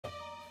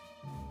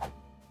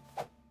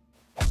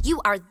You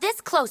are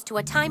this close to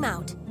a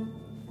timeout.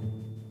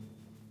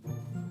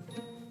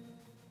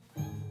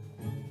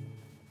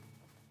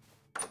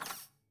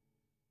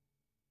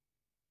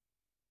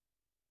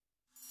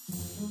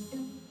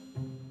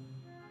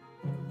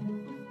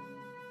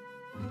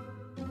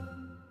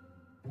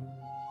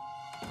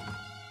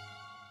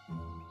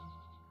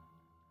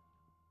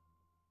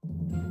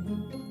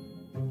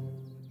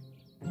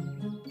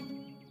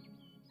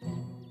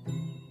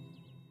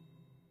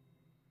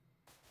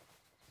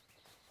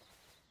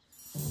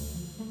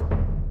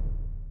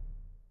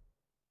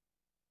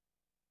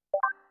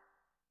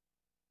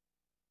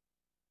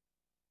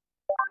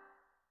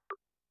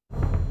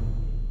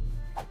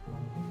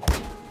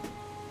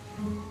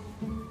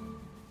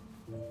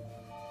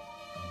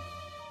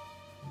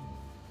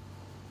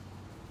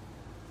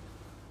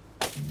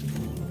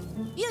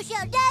 You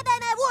shall die by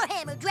my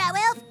warhammer, Drow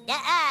Elf!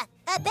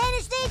 I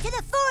banish thee to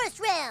the forest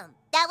realm!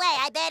 That way,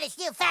 I banish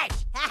you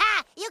first!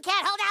 Ha-ha! You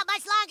can't hold out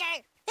much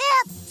longer!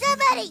 Help!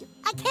 Somebody!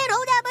 I can't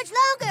hold out much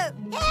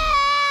longer!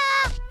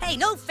 Help! Hey,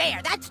 no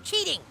fair! That's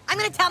cheating! I'm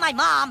gonna tell my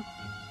mom!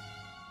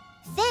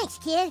 Thanks,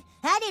 kid.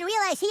 I didn't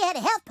realize he had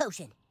a health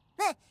potion.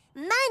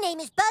 My name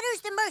is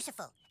Butters the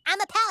Merciful. I'm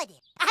a paladin.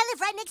 I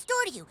live right next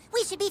door to you.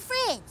 We should be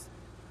friends.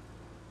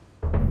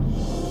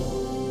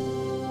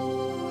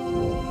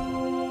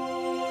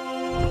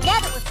 Now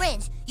that we're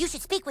friends, you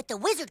should speak with the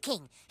Wizard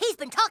King. He's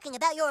been talking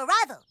about your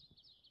arrival.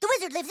 The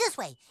wizard lives this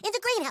way, in the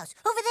greenhouse,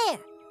 over there.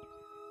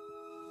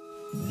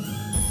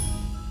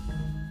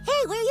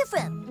 Hey, where are you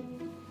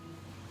from?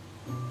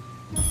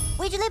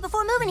 Where'd you live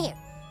before moving here?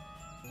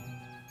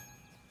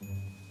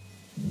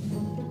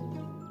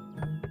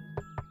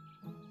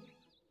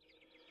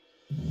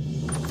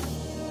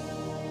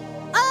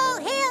 All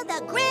hail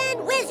the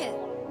Grand Wizard!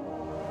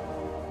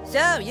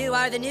 So, you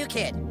are the new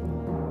kid.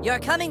 Your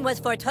coming was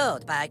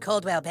foretold by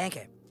Coldwell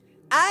Banker.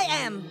 I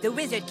am the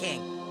Wizard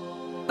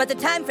King. But the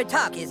time for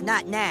talk is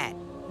not now.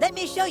 Let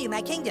me show you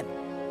my kingdom.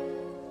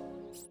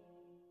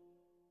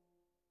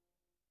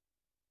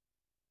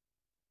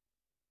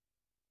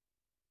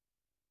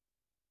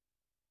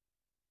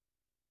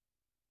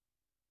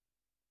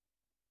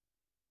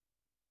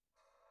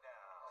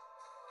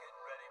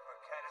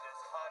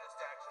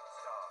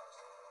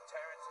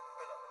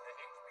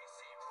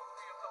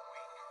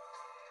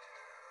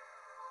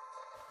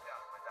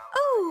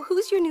 Oh,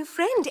 who's your new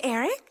friend,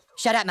 Eric?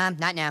 Shut up, Mom.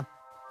 Not now.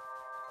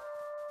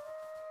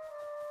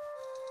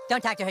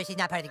 Don't talk to her. She's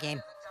not part of the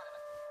game.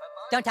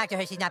 Don't talk to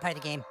her. She's not part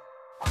of the game.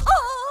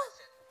 Oh!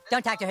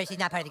 Don't talk to her. She's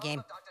not part of the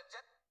game.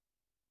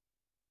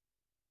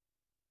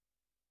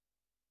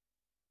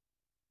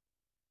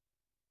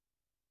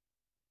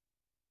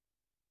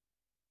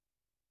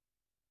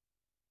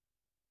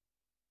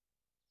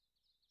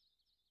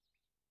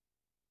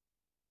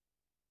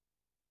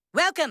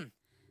 Welcome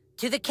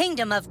to the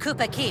kingdom of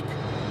Koopa Keep.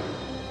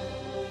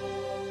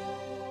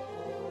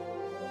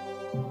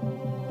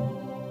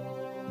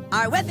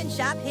 Our weapon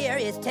shop here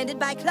is tended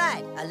by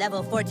Clyde, a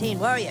level 14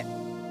 warrior.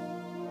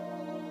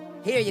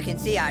 Here you can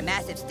see our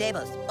massive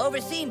stables,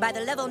 overseen by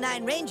the level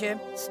 9 ranger,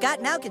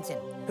 Scott Malkinson,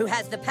 who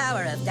has the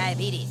power of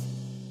diabetes.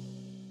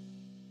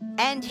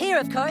 And here,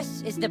 of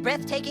course, is the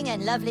breathtaking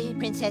and lovely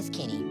Princess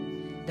Kenny,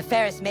 the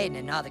fairest maiden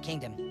in all the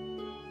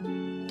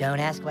kingdom. Don't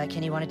ask why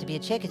Kenny wanted to be a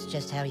chick, it's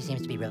just how he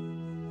seems to be real.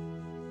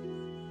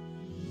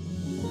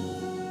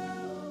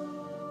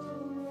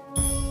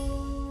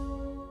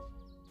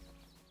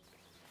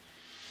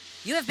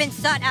 You have been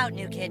sought out,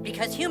 new kid,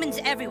 because humans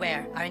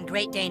everywhere are in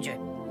great danger.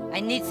 I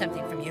need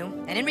something from you,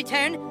 and in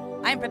return,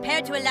 I am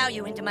prepared to allow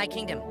you into my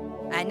kingdom.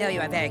 I know you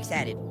are very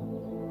excited.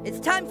 It's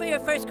time for your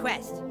first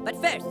quest, but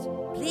first,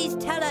 please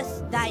tell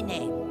us thy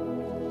name.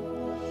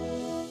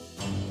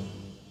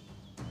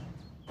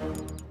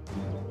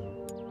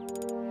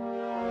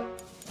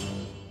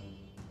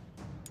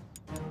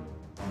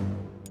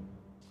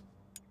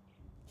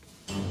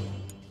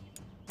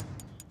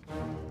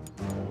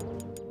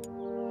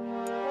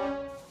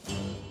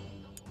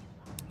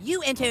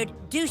 You entered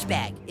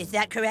Douchebag, is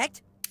that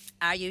correct?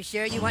 Are you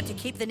sure you want to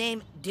keep the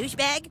name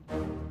Douchebag?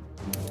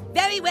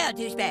 Very well,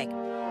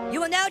 Douchebag. You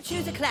will now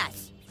choose a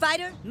class: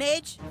 fighter,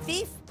 mage,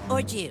 thief,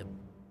 or Jew.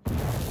 A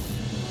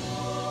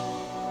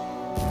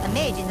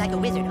mage is like a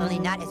wizard, only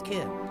not as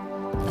cool.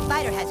 A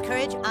fighter has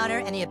courage, honor,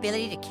 and the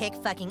ability to kick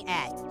fucking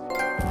ass.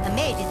 A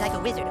mage is like a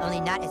wizard,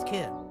 only not as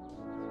cool.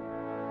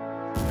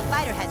 A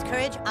fighter has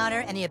courage,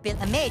 honor, and the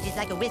ability... A mage is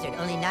like a wizard,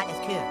 only not as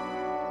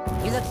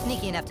cool. You look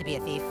sneaky enough to be a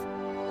thief.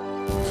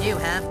 Jew,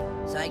 huh?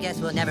 So I guess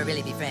we'll never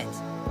really be friends.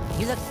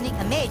 You look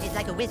A mage is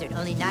like a wizard,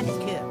 only not as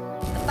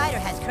cool. A fighter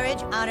has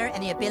courage, honor,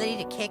 and the ability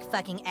to kick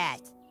fucking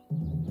ass.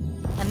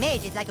 A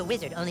mage is like a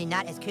wizard, only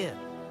not as cool.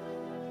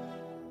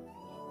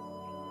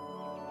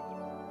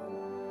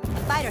 A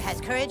fighter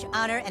has courage,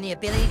 honor, and the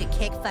ability to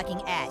kick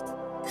fucking ass.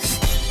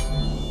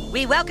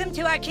 We welcome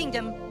to our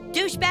kingdom,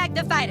 Douchebag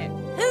the Fighter.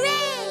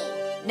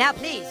 Hooray! Now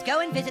please, go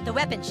and visit the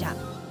weapon shop.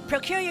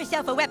 Procure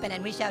yourself a weapon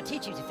and we shall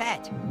teach you to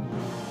fight.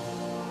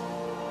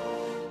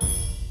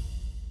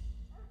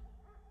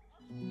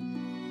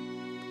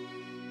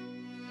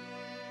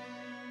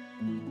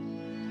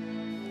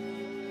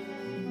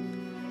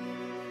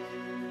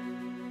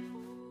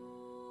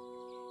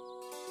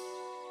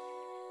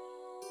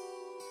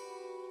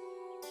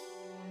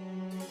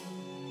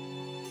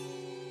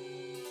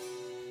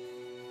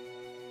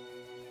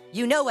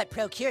 You know what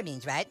procure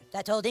means, right?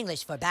 That's Old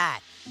English for buy.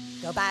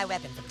 Go buy a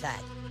weapon from Clyde.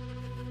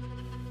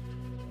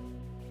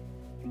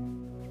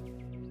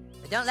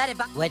 But don't let it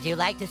Would you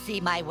like to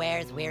see my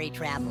wares, weary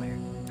traveler?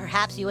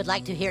 Perhaps you would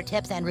like to hear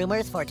tips and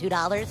rumors for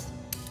 $2?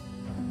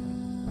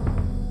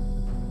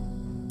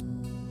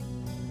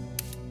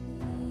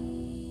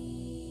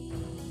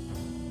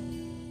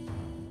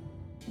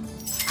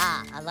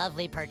 Ah, a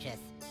lovely purchase.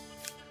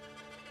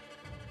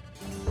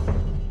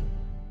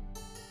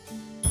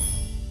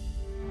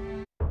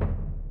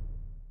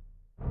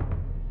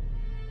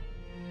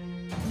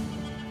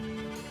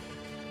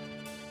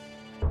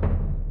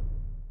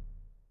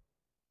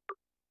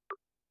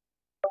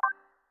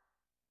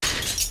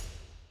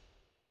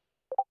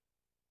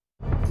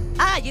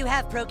 Ah, you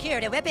have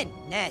procured a weapon,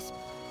 Nesp.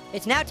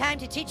 It's now time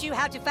to teach you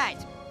how to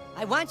fight.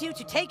 I want you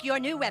to take your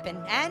new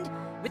weapon and,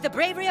 with the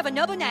bravery of a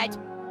noble knight,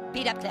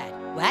 beat up Clyde.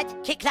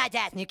 What? Kick Clyde's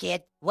ass, new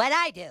kid. What'd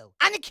I do?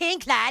 I'm the king,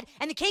 Clyde,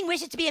 and the king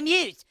wishes to be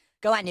amused.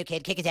 Go on, new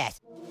kid, kick his ass.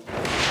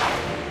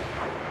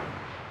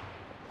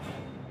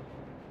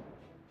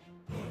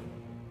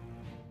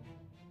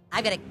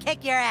 I'm gonna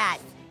kick your ass.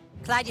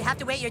 Clyde, you have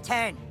to wait your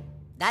turn.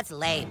 That's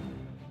lame.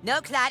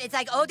 No, Clyde, it's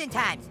like olden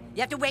times.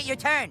 You have to wait your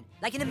turn.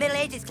 Like in the Middle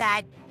Ages,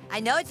 Clyde. I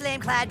know it's lame,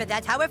 Clyde, but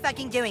that's how we're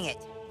fucking doing it.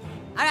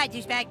 All right,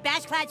 douchebag,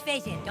 bash Clyde's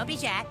face in. Don't be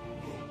shy.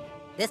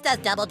 This does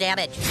double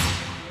damage.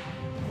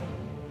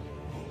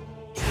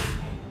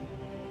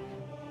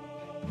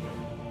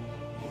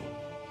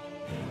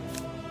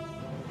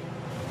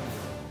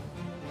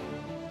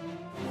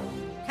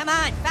 Come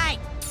on, fight!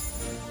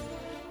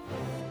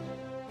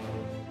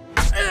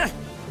 Ugh.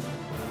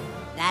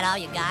 That all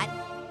you got?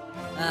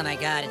 Oh my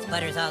god, it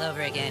sputters all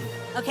over again.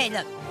 Okay,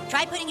 look,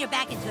 try putting your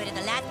back into it at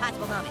the last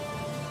possible moment.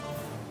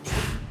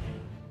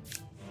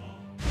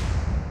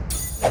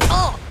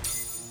 Oh!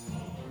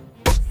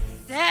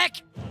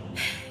 Sick!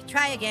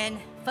 Try again.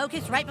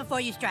 Focus right before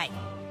you strike.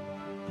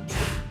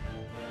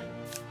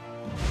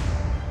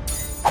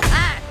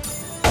 Ah!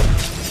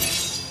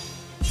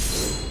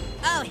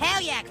 Oh,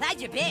 hell yeah,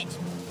 Clyde's your bitch.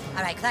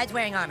 All right, Clyde's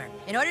wearing armor.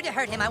 In order to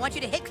hurt him, I want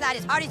you to hit Clyde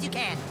as hard as you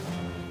can.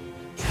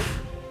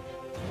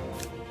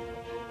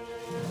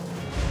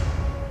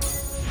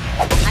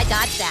 I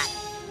dodged that.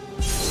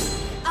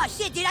 Oh,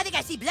 shit, dude, I think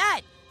I see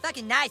blood.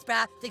 Fucking nice,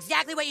 bro. It's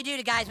exactly what you do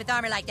to guys with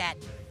armor like that.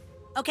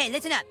 Okay,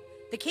 listen up.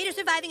 The key to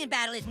surviving in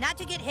battle is not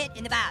to get hit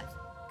in the bows.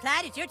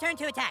 Clyde, it's your turn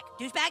to attack.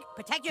 Douchebag,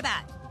 protect your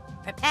bows.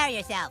 Prepare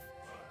yourself.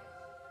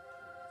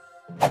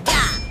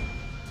 Yeah!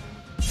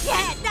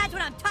 Yes, that's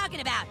what I'm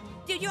talking about.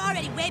 Dude, you're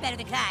already way better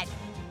than Clyde.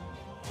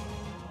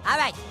 All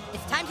right,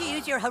 it's time to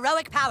use your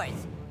heroic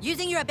powers.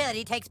 Using your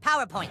ability takes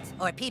power points,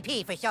 or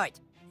PP for short.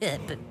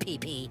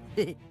 PP.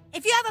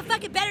 If you have a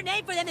fucking better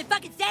name for them, then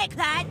fucking say it,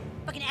 Clyde.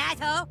 Fucking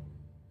asshole.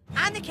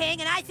 I'm the king,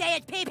 and I say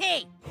it's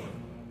PP.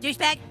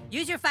 Douchebag,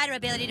 use your fighter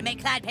ability to make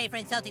Clyde pay for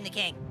insulting the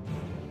king.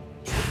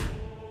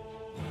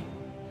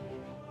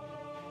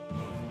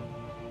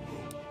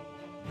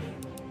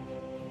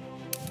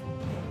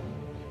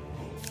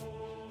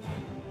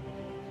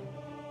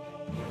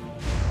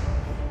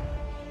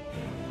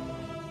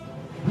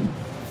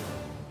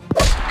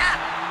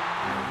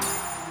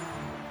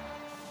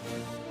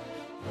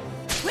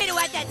 Way to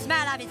wipe that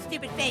smile off his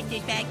stupid face,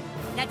 douchebag.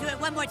 Now do it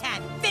one more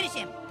time. Finish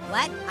him.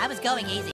 What? I was going easy.